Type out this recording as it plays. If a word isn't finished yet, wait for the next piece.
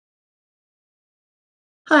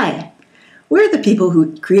Hi, we're the people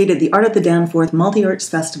who created the Art at the Danforth Multi-Arts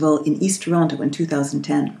Festival in East Toronto in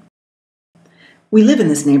 2010. We live in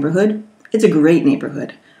this neighborhood. It's a great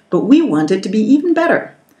neighborhood, but we want it to be even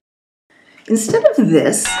better. Instead of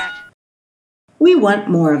this, we want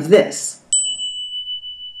more of this.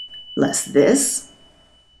 Less this,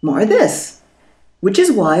 more this. Which is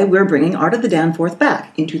why we're bringing Art at the Danforth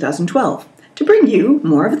back in 2012, to bring you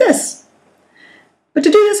more of this. But to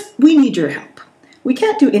do this, we need your help. We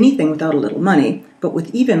can't do anything without a little money, but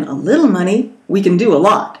with even a little money, we can do a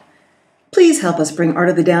lot. Please help us bring Art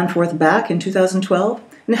of the Danforth back in 2012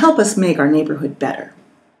 and help us make our neighborhood better.